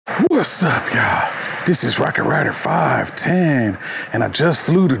What's up, y'all? This is Rocket Rider 510, and I just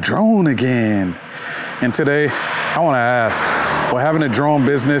flew the drone again. And today, I want to ask, will having a drone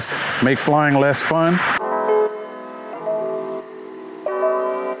business make flying less fun?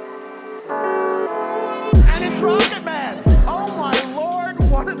 And it's Rocket Man! Oh my Lord,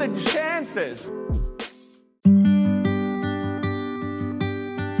 what are the chances?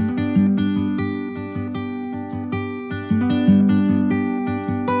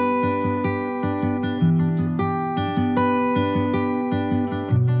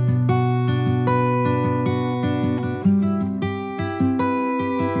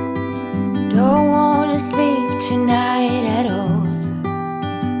 Don't wanna sleep tonight at all.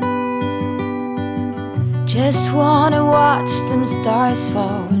 Just wanna watch them stars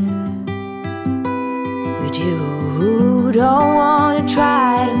fall. With you, don't wanna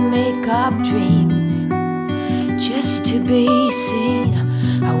try to make up dreams just to be seen.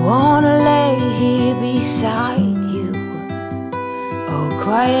 I wanna lay here beside you, all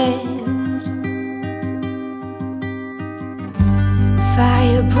quiet.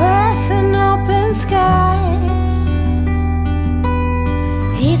 Fire breath and open sky.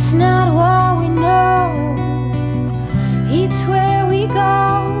 It's not what we know, it's where we go.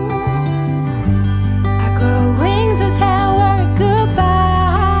 I grow wings that tell her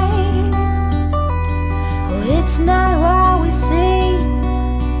goodbye. Oh, it's not what we see,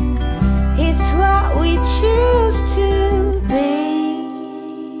 it's what we choose to be.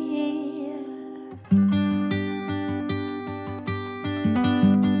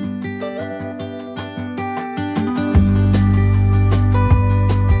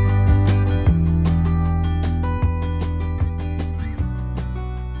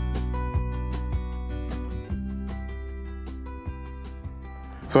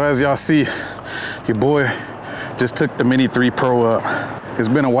 So as y'all see, your boy just took the Mini 3 Pro up. It's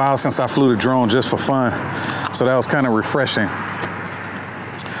been a while since I flew the drone just for fun, so that was kind of refreshing.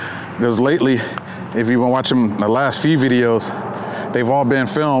 Because lately, if you've been watching the last few videos, they've all been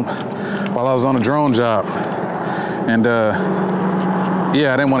filmed while I was on a drone job. And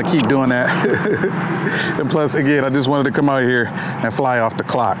yeah, I didn't want to keep doing that. And plus, again, I just wanted to come out here and fly off the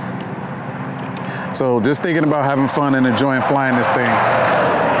clock. So just thinking about having fun and enjoying flying this thing.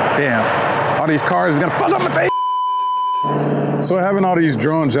 Damn, all these cars is gonna fuck up my face. So having all these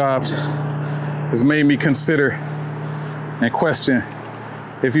drone jobs has made me consider and question,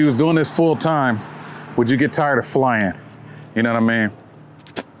 if you was doing this full time, would you get tired of flying? You know what I mean?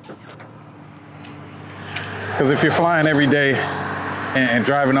 Because if you're flying every day and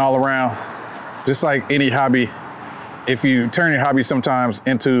driving all around, just like any hobby, if you turn your hobby sometimes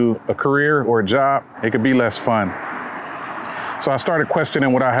into a career or a job, it could be less fun. So I started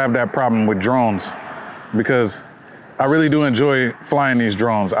questioning would I have that problem with drones, because I really do enjoy flying these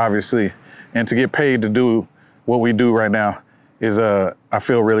drones, obviously. And to get paid to do what we do right now is, I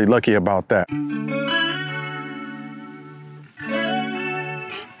feel really lucky about that.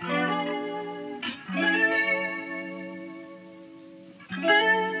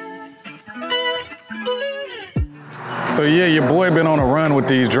 So yeah, your boy been on a run with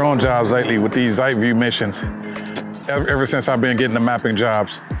these drone jobs lately, with these Sight View missions. Ever since I've been getting the mapping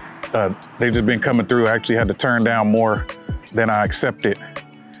jobs, they've just been coming through. I actually had to turn down more than I accepted.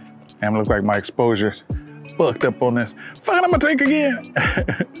 And it looks like my exposure's fucked up on this. Fucking, I'm gonna take again.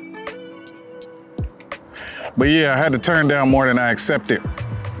 But yeah, I had to turn down more than I accepted.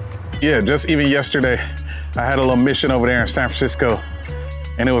 Yeah, just even yesterday, I had a little mission over there in San Francisco,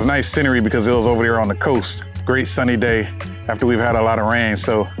 and it was nice scenery because it was over there on the coast. Great sunny day after we've had a lot of rain.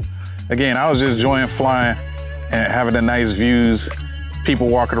 So again, I was just enjoying flying and having the nice views, people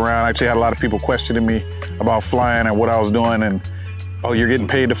walking around. I actually had a lot of people questioning me about flying and what I was doing, and, oh, you're getting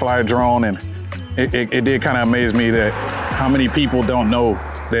paid to fly a drone. And it did kind of amaze me that how many people don't know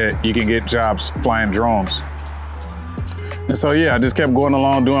that you can get jobs flying drones. And so yeah, I just kept going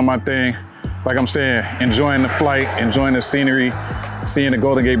along doing my thing. Like I'm saying, enjoying the flight, enjoying the scenery, seeing the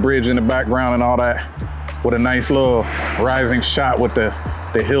Golden Gate Bridge in the background and all that, with a nice little rising shot with the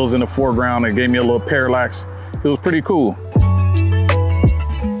hills in the foreground. It gave me a little parallax. It was pretty cool.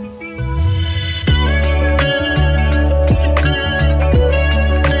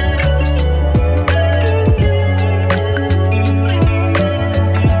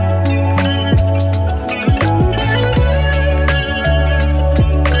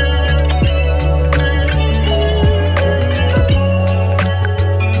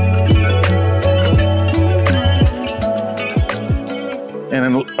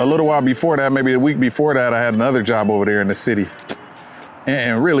 And a little while before that, maybe a week before that, I had another job over there in the city.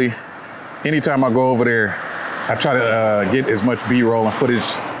 And really, anytime I go over there, I try to get as much B-roll and footage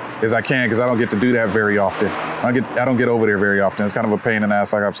as I can, because I don't get to do that very often. I don't get over there very often. It's kind of a pain in the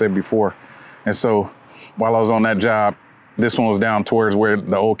ass, like I've said before. And so while I was on that job, this one was down towards where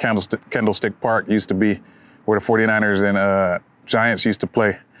the old Candlestick Park used to be, where the 49ers and Giants used to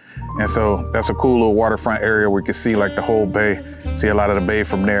play. And so that's a cool little waterfront area where you can see like the whole bay, see a lot of the bay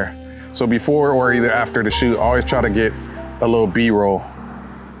from there. So before or either after the shoot, I always try to get a little B-roll.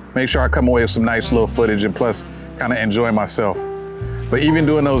 Make sure I come away with some nice little footage and plus kind of enjoy myself. But even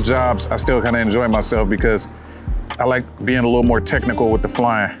doing those jobs, I still kind of enjoy myself because I like being a little more technical with the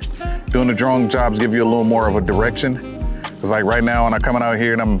flying. Doing the drone jobs give you a little more of a direction. It's like right now when I'm coming out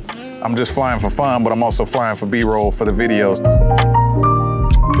here and I'm just flying for fun, but I'm also flying for B-roll for the videos.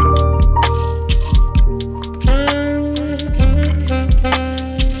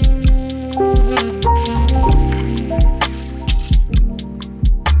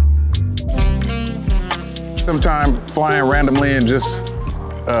 Sometimes flying randomly and just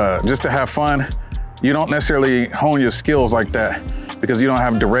to have fun, you don't necessarily hone your skills like that because you don't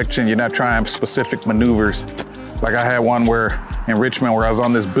have direction. You're not trying specific maneuvers. Like I had one where in Richmond where I was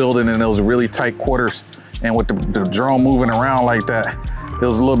on this building and it was really tight quarters, and with the drone moving around like that, it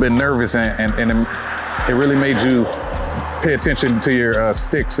was a little bit nervous and it really made you pay attention to your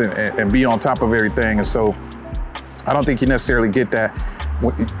sticks and be on top of everything. And so I don't think you necessarily get that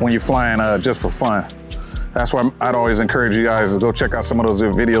when you're flying just for fun. That's why I'd always encourage you guys to go check out some of those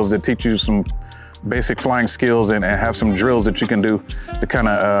videos that teach you some basic flying skills and have some drills that you can do to kind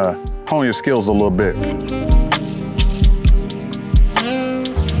of hone your skills a little bit.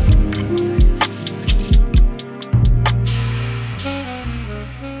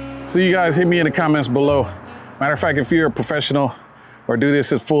 So you guys hit me in the comments below. Matter of fact, if you're a professional or do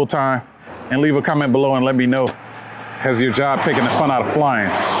this as full time, and leave a comment below and let me know, has your job taken the fun out of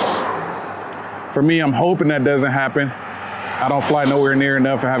flying? For me, I'm hoping that doesn't happen. I don't fly nowhere near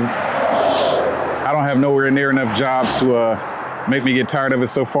enough. I don't have nowhere near enough jobs to make me get tired of it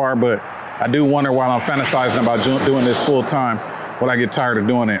so far, but I do wonder while I'm fantasizing about doing this full time, will I get tired of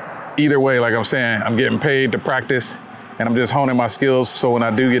doing it? Either way, like I'm saying, I'm getting paid to practice and I'm just honing my skills. So when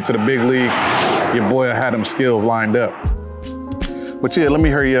I do get to the big leagues, your boy had them skills lined up. But yeah, let me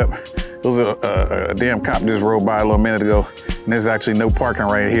hurry up. There was a damn cop just rode by a little minute ago and there's actually no parking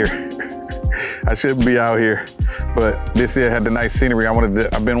right here. I shouldn't be out here, but this here had the nice scenery.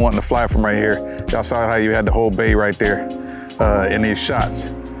 I've been wanting to fly from right here. Y'all saw how you had the whole bay right there in these shots.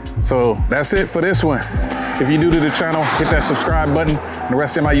 So that's it for this one. If you're new to the channel, hit that subscribe button. And the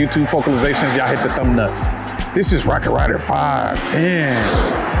rest of my YouTube focalizations, y'all hit the thumb ups. This is Rocket Rider 510,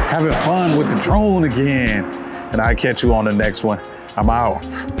 having fun with the drone again. And I'll catch you on the next one. I'm out.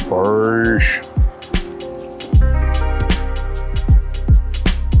 Bursh.